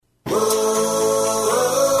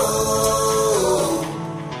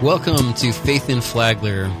Welcome to Faith in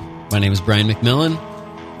Flagler. My name is Brian McMillan,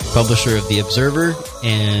 publisher of The Observer,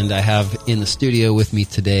 and I have in the studio with me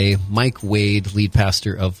today Mike Wade, lead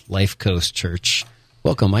pastor of Life Coast Church.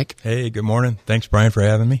 Welcome, Mike. Hey, good morning. Thanks, Brian, for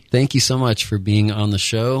having me. Thank you so much for being on the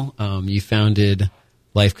show. You founded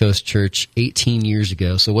Life Coast Church 18 years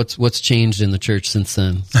ago. So what's changed in the church since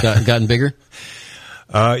then? It's gotten bigger?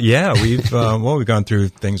 Yeah, we've gone through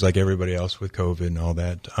things like everybody else with COVID and all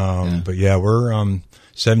that. But yeah, we're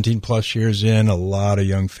 17 plus years in, a lot of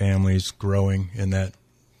young families growing in that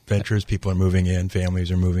ventures. People are moving in,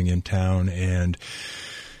 families are moving in town, and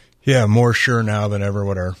yeah, more sure now than ever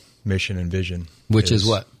what our mission and vision is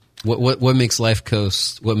what? What makes Life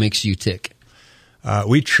Coast, what makes you tick?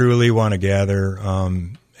 We truly want to gather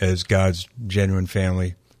as God's genuine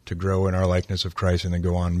family to grow in our likeness of Christ and then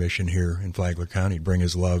go on mission here in Flagler County, bring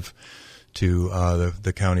his love to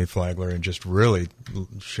the county of Flagler and just really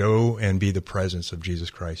show and be the presence of Jesus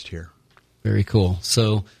Christ here. Very cool.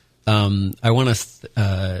 So I want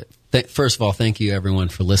to, first of all, thank you everyone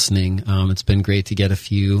for listening. It's been great to get a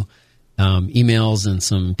few emails and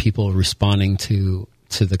some people responding to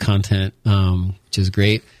the content, which is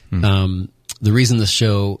great. The reason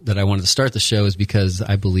that I wanted to start the show is because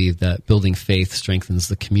I believe that building faith strengthens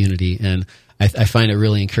the community. And I find it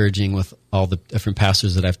really encouraging with all the different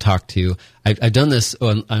pastors that I've talked to. I've done this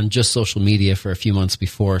on just social media for a few months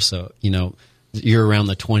before. So, you're around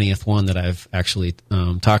the 20th one that I've actually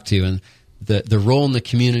talked to. And the role in the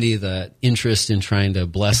community, the interest in trying to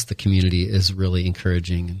bless the community is really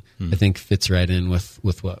encouraging. And I think fits right in with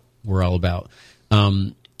what we're all about.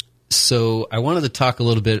 So I wanted to talk a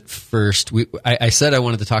little bit first. I said I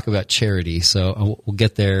wanted to talk about charity, so we'll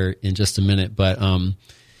get there in just a minute. But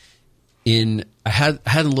I had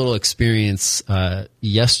a little experience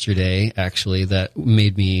yesterday, actually, that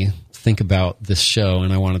made me think about this show,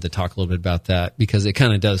 and I wanted to talk a little bit about that because it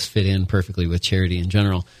kind of does fit in perfectly with charity in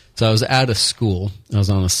general. So I was at a school. I was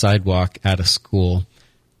on a sidewalk at a school,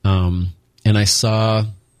 and I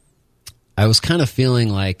was kind of feeling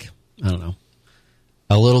like, I don't know,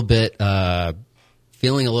 a little bit,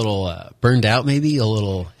 feeling a little burned out, maybe a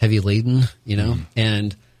little heavy laden,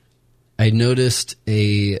 and I noticed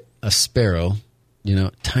a sparrow,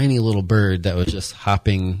 tiny little bird that was just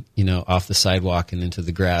hopping, off the sidewalk and into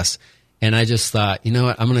the grass. And I just thought, I'm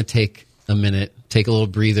going to take a minute, take a little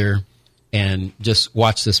breather and just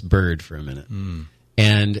watch this bird for a minute.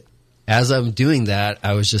 And as I'm doing that,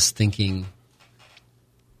 I was just thinking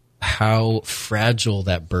how fragile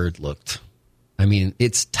that bird looked. I mean,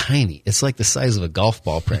 it's tiny. It's like the size of a golf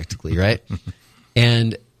ball practically, right?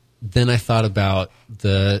 And then I thought about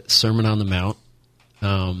the Sermon on the Mount.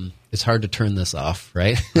 It's hard to turn this off,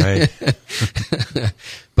 right? Right.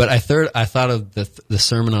 But I thought of the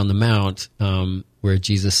Sermon on the Mount where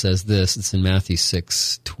Jesus says this. It's in Matthew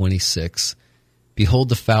 6:26. Behold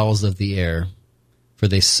the fowls of the air, for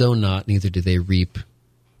they sow not, neither do they reap,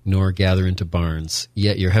 nor gather into barns.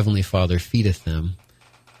 Yet your heavenly Father feedeth them.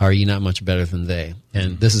 Are ye not much better than they?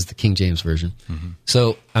 And this is the King James Version.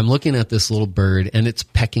 So I'm looking at this little bird, and it's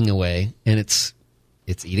pecking away, and it's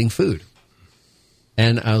eating food.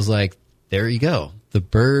 And I was like, there you go. The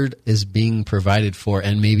bird is being provided for,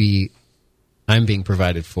 and maybe I'm being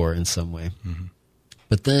provided for in some way.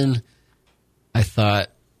 But then I thought,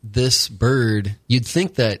 this bird, you'd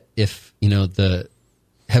think that if, the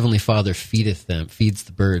Heavenly Father feeds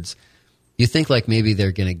the birds, you think like maybe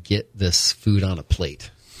they're going to get this food on a plate.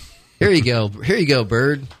 Here you go,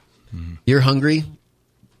 bird. You're hungry.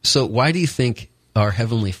 So why do you think our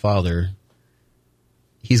Heavenly Father,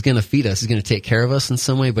 He's going to feed us, He's going to take care of us in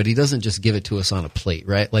some way, but He doesn't just give it to us on a plate,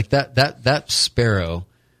 right? Like that sparrow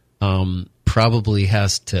probably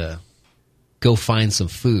has to go find some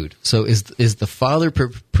food. So is the Father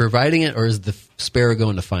providing it, or is the sparrow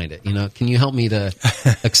going to find it? Can you help me to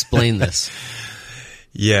explain this?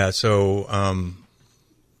 Yeah, so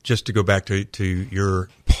just to go back to your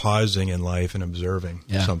pausing in life and observing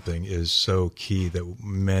something is so key that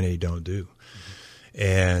many don't do.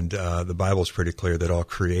 And the Bible's pretty clear that all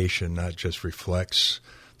creation not just reflects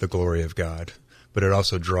the glory of God, but it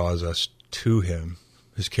also draws us to Him,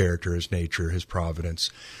 His character, His nature, His providence,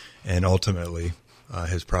 and ultimately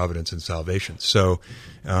His providence and salvation. So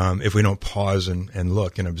if we don't pause and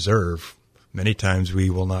look and observe, many times we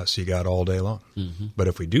will not see God all day long. But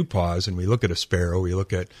if we do pause and we look at a sparrow, we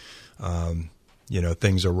look at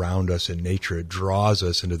things around us in nature, it draws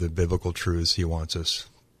us into the biblical truths He wants us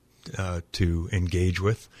to engage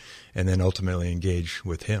with, and then ultimately engage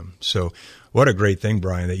with Him. So what a great thing,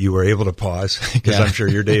 Brian, that you were able to pause, because I'm sure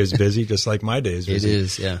your day is busy, just like my day is busy. It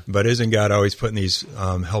is, yeah. But isn't God always putting these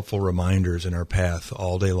helpful reminders in our path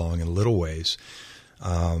all day long in little ways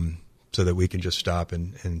so that we can just stop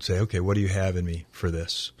and say, okay, what do you have in me for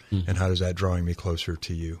this? Mm-hmm. And how does that drawing me closer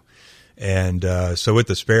to you? And so with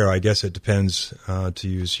the sparrow, I guess it depends, to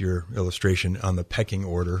use your illustration, on the pecking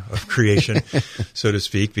order of creation, so to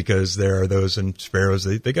speak, because there are those in sparrows,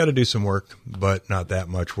 they got to do some work, but not that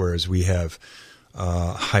much, whereas we have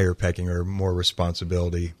higher pecking or more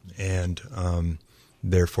responsibility, and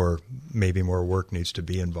therefore maybe more work needs to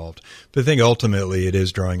be involved. But I think ultimately it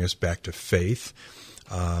is drawing us back to faith.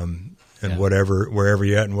 And wherever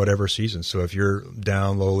you're at in whatever season. So if you're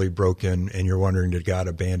down, lowly, broken, and you're wondering, did God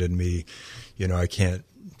abandon me? I can't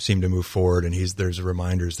seem to move forward. And there's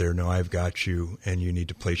reminders there. No, I've got you, and you need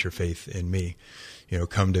to place your faith in me.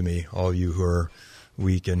 Come to me, all you who are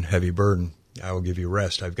weak and heavy burden. I will give you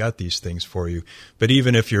rest. I've got these things for you. But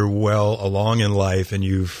even if you're well along in life and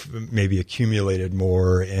you've maybe accumulated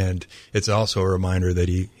more, and it's also a reminder that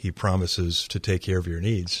he promises to take care of your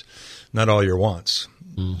needs, not all your wants.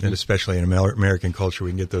 Mm-hmm. And especially in American culture,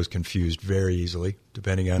 we can get those confused very easily,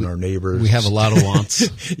 depending on our neighbors. We have a lot of wants.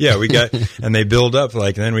 Yeah, and they build up,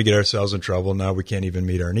 and then we get ourselves in trouble. Now we can't even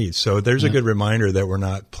meet our needs. So there's a good reminder that we're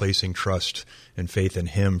not placing trust and faith in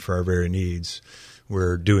Him for our very needs.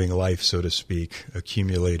 We're doing life, so to speak,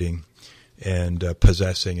 accumulating and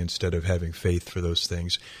possessing instead of having faith for those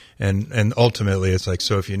things. And ultimately, it's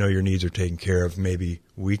so if your needs are taken care of, maybe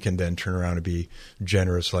we can then turn around and be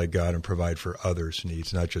generous like God and provide for others'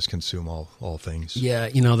 needs, not just consume all things. Yeah,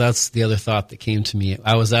 that's the other thought that came to me.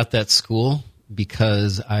 I was at that school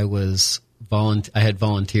because I had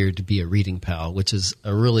volunteered to be a reading pal, which is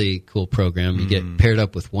a really cool program. You get paired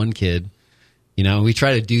up with one kid. We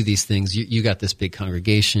try to do these things. You got this big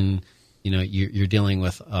congregation. You're dealing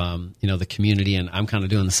with the community, and I'm kind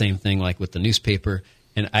of doing the same thing, like with the newspaper.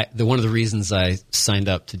 And one of the reasons I signed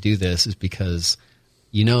up to do this is because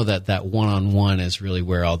that one-on-one is really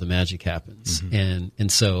where all the magic happens. Mm-hmm.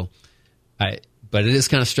 And so but it is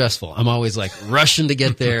kind of stressful. I'm always rushing to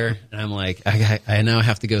get there, and I'm I now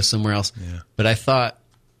have to go somewhere else. Yeah. But I thought,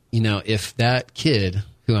 if that kid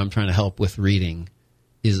who I'm trying to help with reading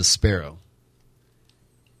is a sparrow,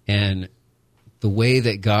 and the way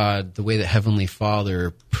that Heavenly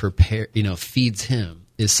Father feeds him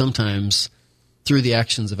is sometimes through the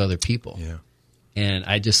actions of other people. Yeah. And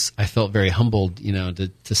I felt very humbled,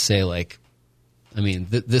 to say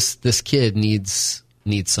this kid needs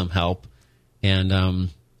some help. And,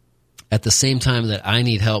 at the same time that I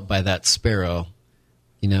need help by that sparrow,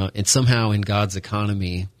 and somehow in God's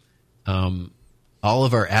economy, all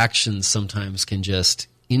of our actions sometimes can just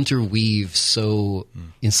interweave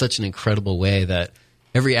in such an incredible way that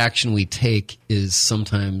every action we take is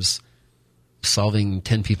sometimes solving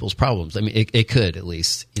 10 people's problems. I mean, it could, at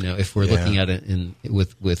least, if we're looking at it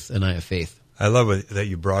with an eye of faith. I love that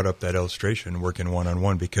you brought up that illustration, working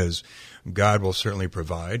one-on-one, because God will certainly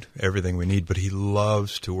provide everything we need, but He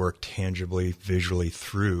loves to work tangibly, visually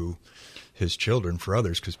through His children for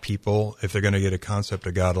others, because people, if they're going to get a concept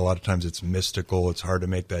of God, a lot of times it's mystical, it's hard to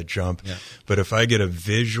make that jump. Yeah. But if I get a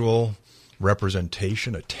visual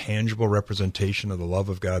representation, a tangible representation of the love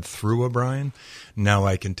of God through a Brian, now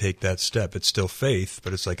I can take that step. It's still faith,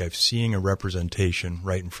 but it's I'm seeing a representation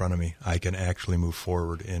right in front of me. I can actually move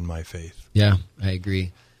forward in my faith. Yeah, I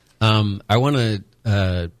agree. I want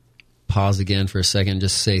to pause again for a second,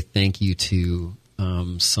 just say thank you to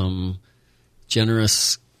some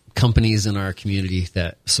generous companies in our community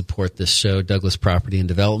that support this show: Douglas Property and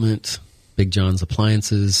Development, Big John's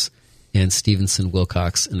Appliances, and Stevenson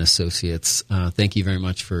Wilcox and Associates. Thank you very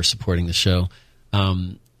much for supporting the show.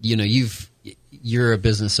 You're a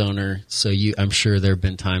business owner, so I'm sure there have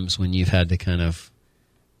been times when you've had to kind of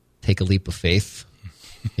take a leap of faith.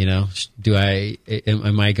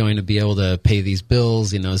 Am I going to be able to pay these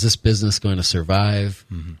bills? Is this business going to survive?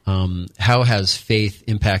 Mm-hmm. How has faith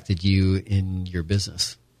impacted you in your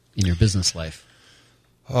business life?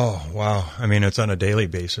 Oh, wow. I mean, it's on a daily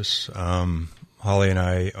basis. Holly and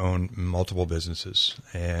I own multiple businesses,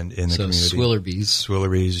 and in the community.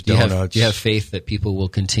 Swillerby's, donuts. Do you have faith that people will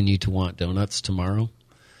continue to want donuts tomorrow?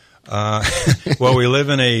 Well, we live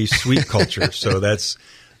in a sweet culture, so that's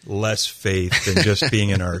less faith than just being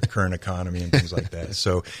in our current economy and things like that.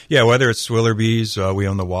 So, yeah, whether it's Swillerby's, we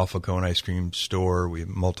own the Waffle Cone ice cream store. We have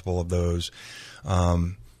multiple of those.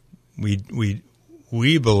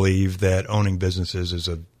 We believe that owning businesses is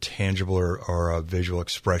a tangible or a visual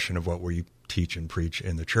expression of what we teach and preach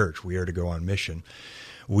in the church. We are to go on mission.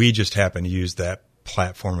 We just happen to use that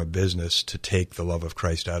platform of business to take the love of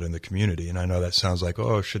Christ out in the community. And I know that sounds like,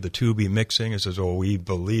 oh, should the two be mixing? It says, oh, we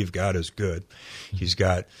believe God is good. He's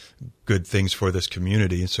got good things for this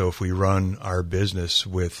community. And so if we run our business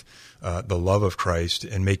with the love of Christ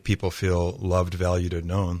and make people feel loved, valued, and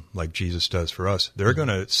known like Jesus does for us, they're going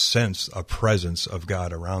to sense a presence of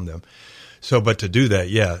God around them. So, but to do that,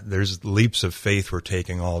 yeah, there's leaps of faith we're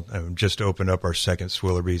taking. Just opened up our second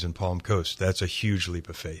Swillerbys in Palm Coast. That's a huge leap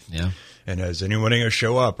of faith. Yeah. And is anyone going to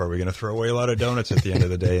show up? Are we going to throw away a lot of donuts at the end of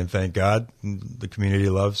the day? And thank God the community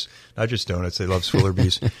loves not just donuts, they love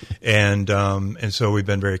Swillerbys. And so we've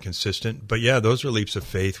been very consistent. But yeah, those are leaps of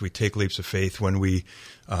faith. We take leaps of faith when we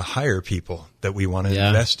hire people that we want to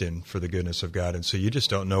invest in for the goodness of God. And so you just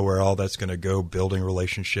don't know where all that's going to go, building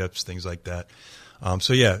relationships, things like that.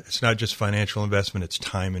 So yeah, it's not just financial investment, it's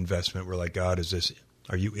time investment. We're like, God,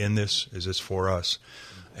 are you in this? Is this for us?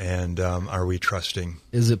 And are we trusting?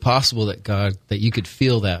 Is it possible that you could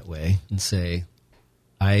feel that way and say,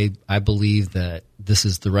 I believe that this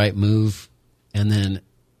is the right move, and then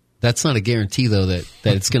that's not a guarantee though that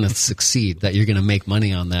it's going to succeed, that you're going to make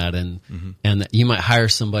money on that, and that you might hire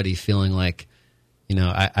somebody feeling like,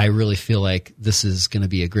 I really feel like this is going to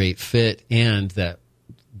be a great fit, and that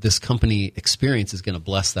this company experience is going to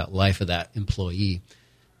bless that life of that employee.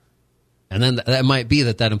 And then that might be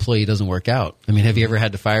that employee doesn't work out. I mean, have you ever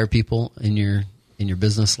had to fire people in your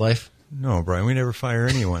business life? No, Brian, we never fire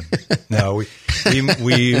anyone. No, we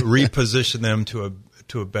reposition them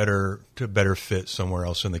to a better fit somewhere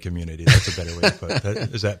else in the community. That's a better way to put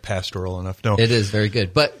it. Is that pastoral enough? No. It is very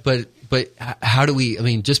good. But how do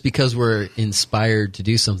we, just because we're inspired to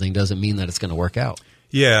do something doesn't mean that it's going to work out.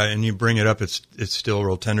 Yeah, and you bring it up, it's still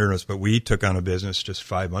real tender to us, but we took on a business just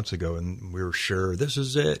 5 months ago, and we were sure this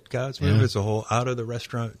is it. God's move. It's a whole out of the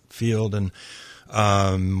restaurant field, and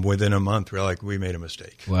within a month, we're like, we made a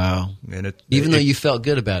mistake. Wow. And Even though you felt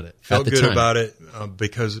good about it at the time. About it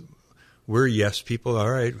because we're yes people,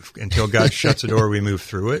 all right, until God shuts the door, we move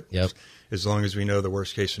through it. Yep. As long as we know the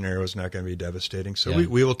worst case scenario is not going to be devastating. So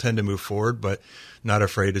we will tend to move forward, but not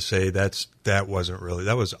afraid to say that wasn't really,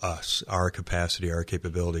 that was us, our capacity, our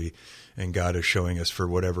capability, and God is showing us for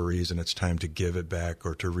whatever reason it's time to give it back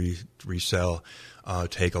or to resell,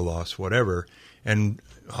 take a loss, whatever. And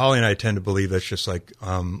Holly and I tend to believe that's just like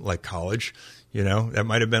college. That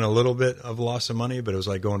might have been a little bit of loss of money, but it was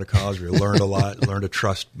like going to college. We learned a lot, learned to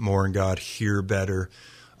trust more in God, hear better,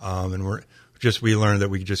 and we learned that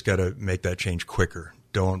we just got to make that change quicker.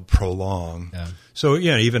 Don't prolong. Yeah. So,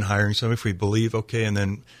 even hiring some, if we believe, okay, and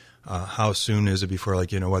then how soon is it before,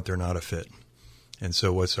 like, they're not a fit? And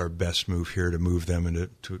so what's our best move here to move them into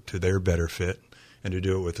to their better fit and to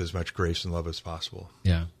do it with as much grace and love as possible?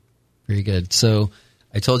 Yeah, very good. So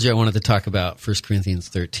I told you I wanted to talk about 1 Corinthians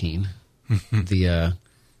 13,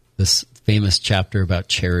 this famous chapter about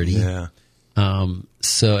charity. Yeah.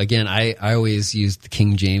 So again, I always use the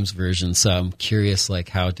King James version, so I'm curious like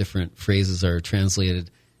how different phrases are translated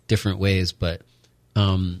different ways. But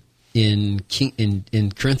in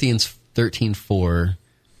Corinthians 13:4, it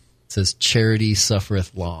says, "Charity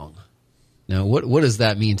suffereth long." Now, what does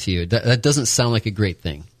that mean to you? That doesn't sound like a great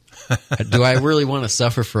thing. Do I really want to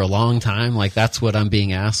suffer for a long time? Like that's what I'm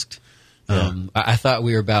being asked. Yeah. I thought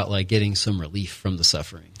we were about like getting some relief from the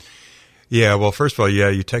suffering. Yeah, well, first of all,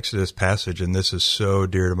 you texted this passage, and this is so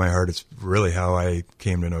dear to my heart. It's really how I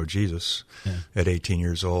came to know Jesus at 18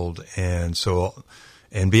 years old. And so,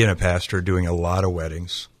 and being a pastor, doing a lot of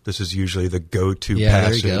weddings, this is usually the go-to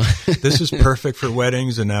passage. There you go. This is perfect for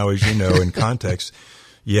weddings, and now, as you know, in context,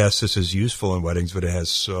 yes, this is useful in weddings, but it has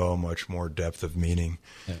so much more depth of meaning.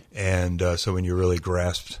 Yeah. And so when you really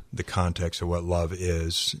grasp the context of what love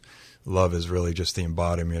is really just the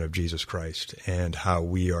embodiment of Jesus Christ and how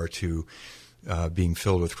we are to, being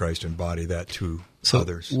filled with Christ, embody that to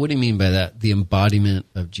others. What do you mean by that, the embodiment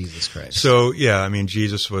of Jesus Christ? So,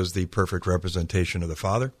 Jesus was the perfect representation of the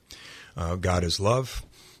Father. God is love.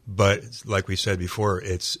 But like we said before,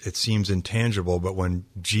 it seems intangible, but when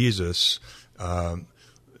Jesus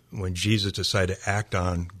decided to act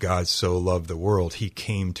on God so loved the world, he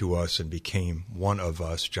came to us and became one of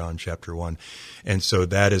us, John chapter 1. And so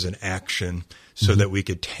that is an action so that we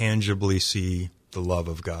could tangibly see the love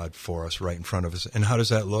of God for us right in front of us. And how does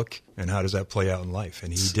that look? And how does that play out in life?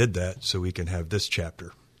 And he did that so we can have this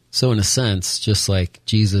chapter. So in a sense, just like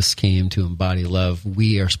Jesus came to embody love,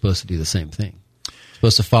 we are supposed to do the same thing. We're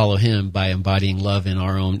supposed to follow him by embodying love in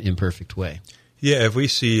our own imperfect way. Yeah, if we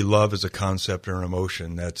see love as a concept or an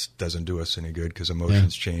emotion, that doesn't do us any good because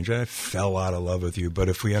emotions change. I fell out of love with you. But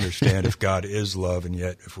if we understand if God is love, and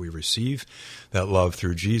yet if we receive that love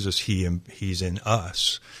through Jesus, he's in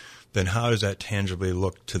us, then how does that tangibly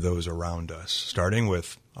look to those around us? Starting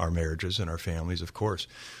with our marriages and our families, of course,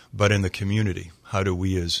 but in the community, how do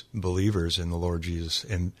we as believers in the Lord Jesus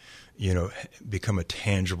and become a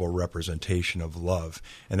tangible representation of love?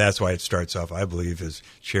 And that's why it starts off, I believe, as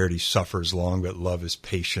charity suffers long, but love is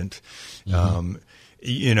patient. Mm-hmm.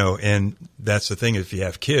 And that's the thing. If you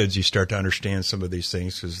have kids, you start to understand some of these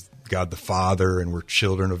things because God the Father and we're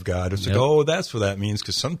children of God. It's like, oh, that's what that means.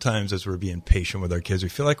 Because sometimes as we're being patient with our kids, we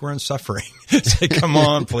feel like we're in suffering. It's like, come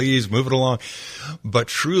on, please move it along. But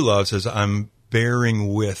true love says, I'm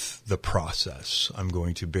bearing with the process. I'm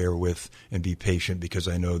going to bear with and be patient because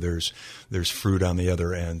I know there's fruit on the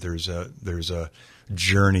other end. There's a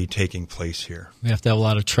journey taking place here. We have to have a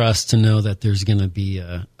lot of trust to know that there's going to be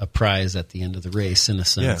a prize at the end of the race, in a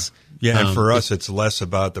sense. Yeah. And for us, it's less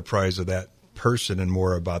about the prize of that person and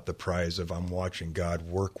more about the prize of I'm watching God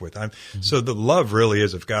work with. So the love really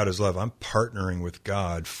is, if God is love, I'm partnering with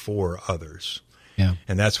God for others. Yeah.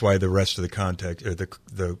 And that's why the rest of the context or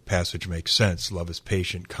the passage makes sense. Love is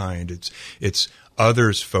patient, kind. It's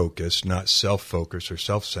others focused, not self-focused or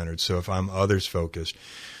self-centered. So if I'm others focused,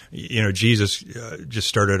 Jesus just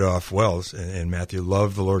started off well in Matthew,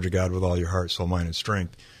 love the Lord your God with all your heart, soul, mind, and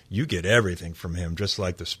strength. You get everything from him, just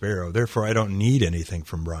like the sparrow. Therefore, I don't need anything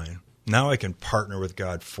from Brian. Now I can partner with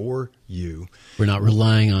God for you. We're not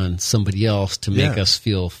relying on somebody else to make us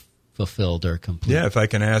feel fulfilled or complete. Yeah, if I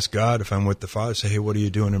can ask God, if I'm with the Father, say, hey, what are you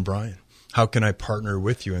doing in Brian? How can I partner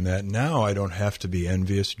with you in that? Now I don't have to be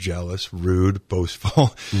envious, jealous, rude,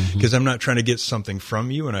 boastful, because I'm not trying to get something from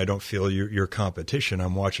you, and I don't feel your competition.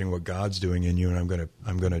 I'm watching what God's doing in you, and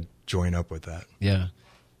I'm gonna join up with that. Yeah.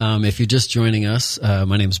 If you're just joining us,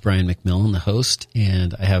 my name is Brian McMillan, the host,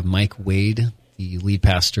 and I have Mike Wade, the lead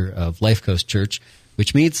pastor of Life Coast Church,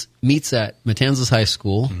 which meets at Matanzas High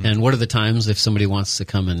School. Mm-hmm. And what are the times if somebody wants to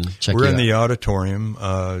come and check you out? We're in the auditorium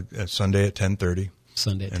Sunday at 10:30.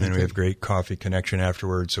 Sunday at 10:30. And then we have great coffee connection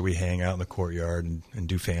afterwards, so we hang out in the courtyard and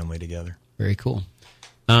do family together. Very cool.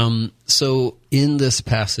 So in this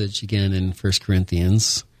passage, again, in 1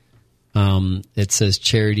 Corinthians, it says,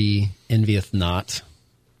 charity envieth not.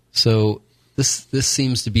 So this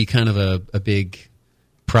seems to be kind of a big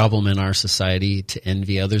problem in our society, to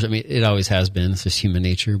envy others. I mean, it always has been. It's just human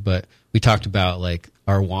nature. But we talked about like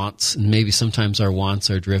our wants, and maybe sometimes our wants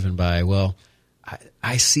are driven by, well,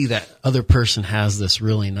 I see that other person has this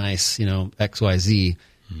really nice, XYZ,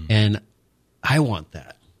 and I want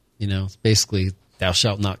that. It's basically thou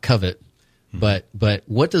shalt not covet. But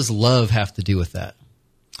what does love have to do with that?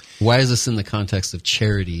 Why is this in the context of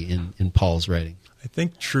charity in Paul's writing? I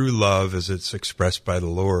think true love, as it's expressed by the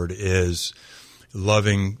Lord, is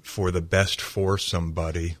loving for the best for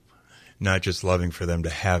somebody, not just loving for them to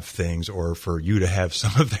have things or for you to have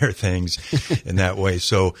some of their things in that way.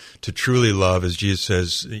 So to truly love, as Jesus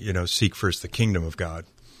says, seek first the kingdom of God.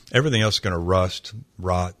 Everything else is going to rust,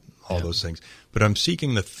 rot, all those things. But I'm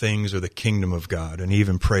seeking the things of the kingdom of God, and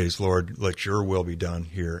even praise, Lord, let your will be done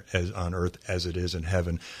here as on earth as it is in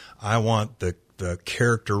heaven. I want the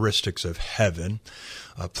characteristics of heaven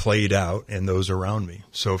played out in those around me.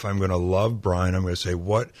 So if I'm going to love Brian, I'm going to say,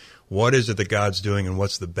 what is it that God's doing and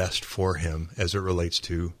what's the best for him as it relates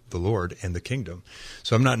to the Lord and the kingdom?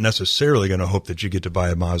 So I'm not necessarily going to hope that you get to buy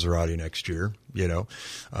a Maserati next year, not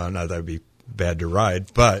that would be bad to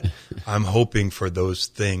ride, but I'm hoping for those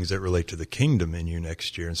things that relate to the kingdom in you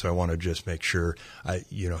next year. And so I want to just make sure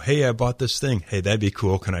hey, I bought this thing. Hey, that'd be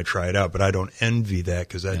cool. Can I try it out? But I don't envy that,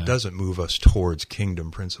 because that doesn't move us towards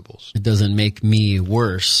kingdom principles. It doesn't make me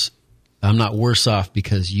worse. I'm not worse off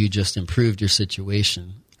because you just improved your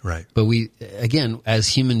situation. Right. But we, again, as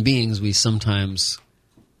human beings, we sometimes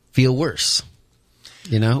feel worse.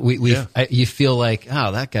 You feel like,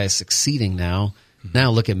 oh, that guy's succeeding now.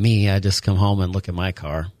 Now look at me. I just come home and look at my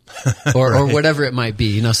car, or whatever it might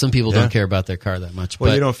be. some people don't care about their car that much.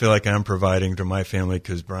 Well, you don't feel like I'm providing to my family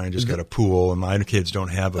because Brian just got a pool and my kids don't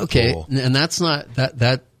have a pool. Okay, and that's not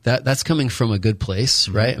that's coming from a good place,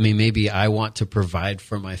 right? I mean, maybe I want to provide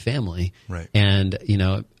for my family, right? And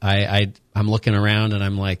I'm looking around and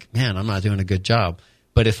I'm like, man, I'm not doing a good job.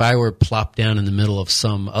 But if I were plopped down in the middle of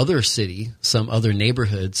some other city, some other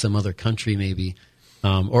neighborhood, some other country, maybe.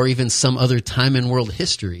 Or even some other time in world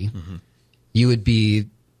history, you would be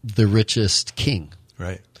the richest king.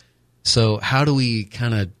 Right. So how do we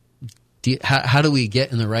how do we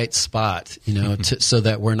get in the right spot, so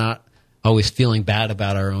that we're not always feeling bad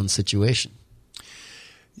about our own situation?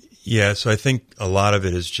 Yeah, so I think a lot of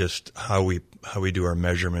it is just how we we do our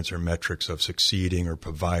measurements or metrics of succeeding or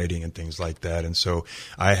providing and things like that. And so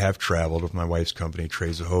I have traveled with my wife's company,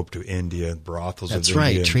 Trades of Hope, to India, brothels of India.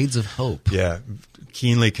 That's right, Trades of Hope. Yeah,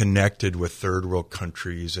 keenly connected with third world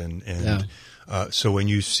countries. So when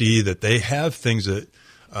you see that they have things that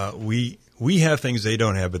we have things they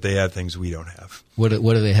don't have, but they have things we don't have. What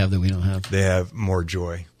do they have that we don't have? They have more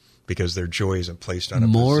joy because their joy isn't placed on a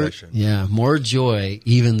possession. Yeah, more joy,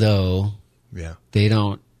 even though they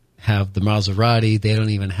don't have the Maserati. They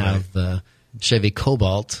don't even have the Chevy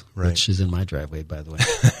Cobalt, which is in my driveway, by the way.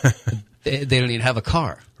 They don't even have a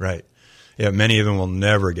car. Right. Yeah, many of them will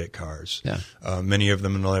never get cars. Yeah. Many of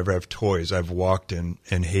them will never have toys. I've walked in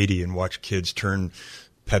Haiti and watched kids turn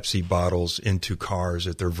Pepsi bottles into cars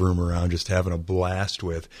that they're vroom around just having a blast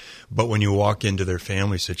with. But when you walk into their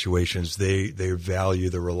family situations, they value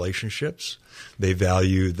the relationships. They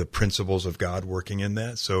value the principles of God working in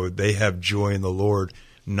that. So they have joy in the Lord,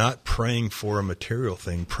 not praying for a material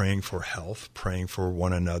thing, praying for health, praying for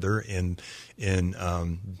one another in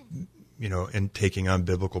taking on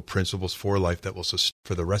biblical principles for life that will sustain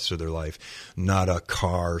for the rest of their life, not a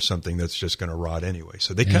car or something that's just going to rot anyway.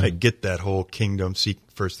 So they kind of get that whole kingdom, seek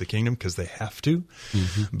first the kingdom because they have to.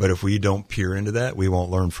 Mm-hmm. But if we don't peer into that, we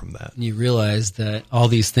won't learn from that. You realize that all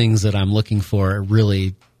these things that I'm looking for are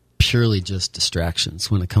really purely just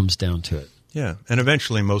distractions when it comes down to it. Yeah. And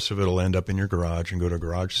eventually most of it will end up in your garage and go to a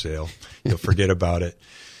garage sale. You'll forget about it.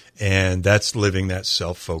 And that's living that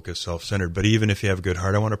self-focused, self-centered. But even if you have a good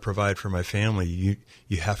heart, I want to provide for my family,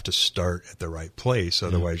 you have to start at the right place.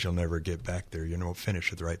 Otherwise, you'll never get back there. You won't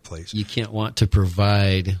finish at the right place. You can't want to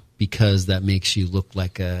provide because that makes you look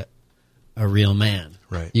like a real man.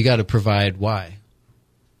 Right. You got to provide why?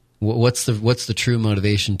 What's the true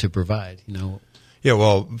motivation to provide? Yeah,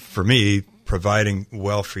 well, for me, providing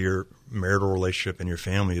well for your marital relationship and your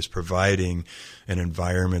family is providing an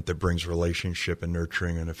environment that brings relationship and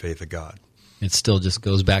nurturing and a faith of God. It still just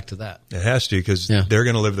goes back to that. It has to because they're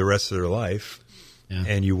going to live the rest of their life,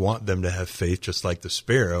 and you want them to have faith just like the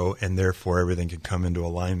sparrow, and therefore everything can come into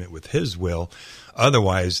alignment with His will.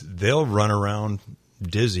 Otherwise, they'll run around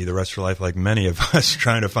dizzy the rest of their life like many of us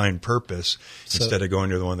trying to find purpose instead of going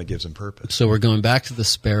to the one that gives them purpose. So we're going back to the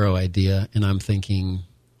sparrow idea, and I'm thinking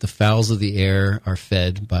the fowls of the air are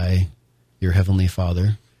fed by your heavenly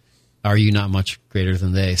Father. Are you not much greater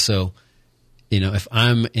than they? So, if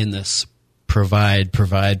I'm in this provide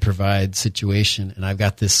situation and I've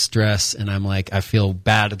got this stress and I'm like, I feel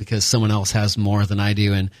bad because someone else has more than I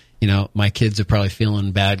do. And, my kids are probably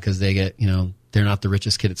feeling bad because they get, they're not the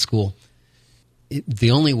richest kid at school. The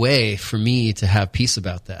only way for me to have peace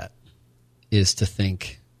about that is to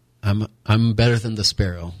think I'm better than the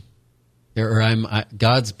sparrow, or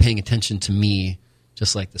God's paying attention to me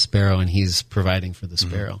just like the sparrow, and He's providing for the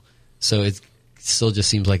sparrow. Mm-hmm. So it still just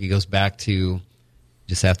seems like it goes back to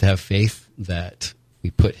just have to have faith that we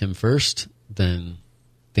put Him first, then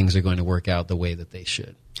things are going to work out the way that they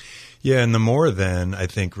should. Yeah, and the more then, I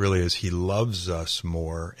think, really is He loves us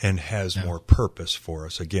more and has more purpose for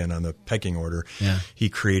us. Again, on the pecking order, He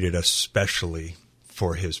created us specially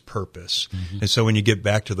for His purpose. Mm-hmm. And so when you get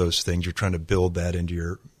back to those things, you're trying to build that into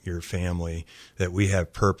your family, that we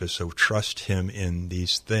have purpose. So trust Him in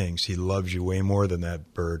these things. He loves you way more than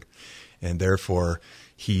that bird. And therefore,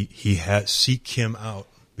 seek Him out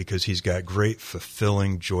because He's got great,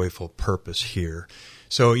 fulfilling, joyful purpose here.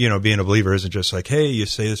 So, being a believer isn't just like, hey, you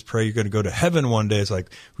say this prayer, you're going to go to heaven one day. It's like,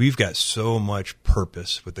 we've got so much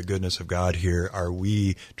purpose with the goodness of God here. Are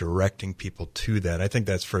we directing people to that? I think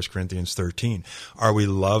that's 1 Corinthians 13. Are we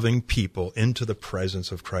loving people into the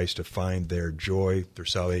presence of Christ to find their joy, their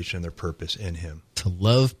salvation, their purpose in Him? To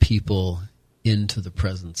love people into the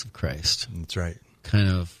presence of Christ. That's right. Kind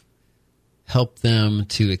of help them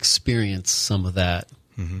to experience some of that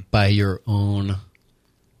by your own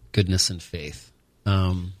goodness and faith.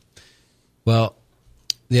 Well,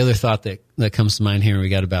 the other thought that comes to mind here, we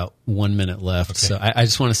got about 1 minute left. Okay. So I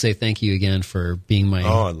just want to say thank you again for being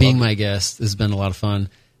my guest. This has been a lot of fun.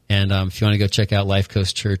 And if you want to go check out Life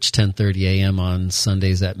Coast Church, 10:30 a.m. on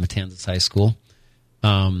Sundays at Matanzas High School.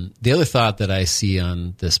 The other thought that I see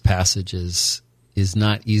on this passage is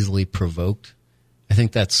not easily provoked. I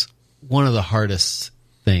think that's one of the hardest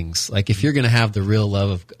things. Like if you're going to have the real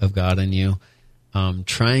love of God in you,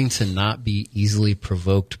 trying to not be easily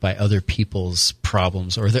provoked by other people's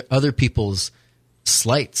problems or other people's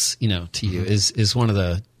slights, to you is one of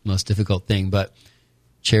the most difficult thing. But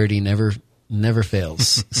charity never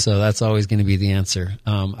fails, so that's always going to be the answer.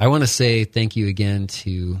 I want to say thank you again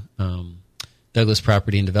to Douglas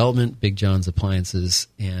Property and Development, Big John's Appliances,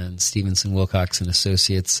 and Stevenson Wilcox and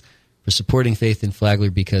Associates for supporting Faith in Flagler,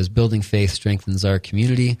 because building faith strengthens our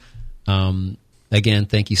community. Again,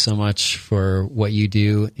 thank you so much for what you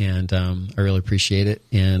do, and I really appreciate it.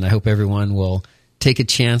 And I hope everyone will take a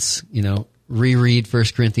chance, reread 1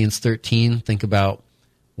 Corinthians 13. Think about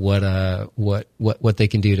what they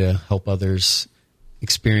can do to help others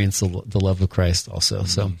experience the love of Christ also.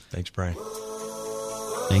 So thanks, Brian.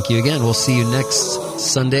 Thank you again. We'll see you next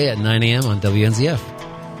Sunday at 9 a.m. on WNZF.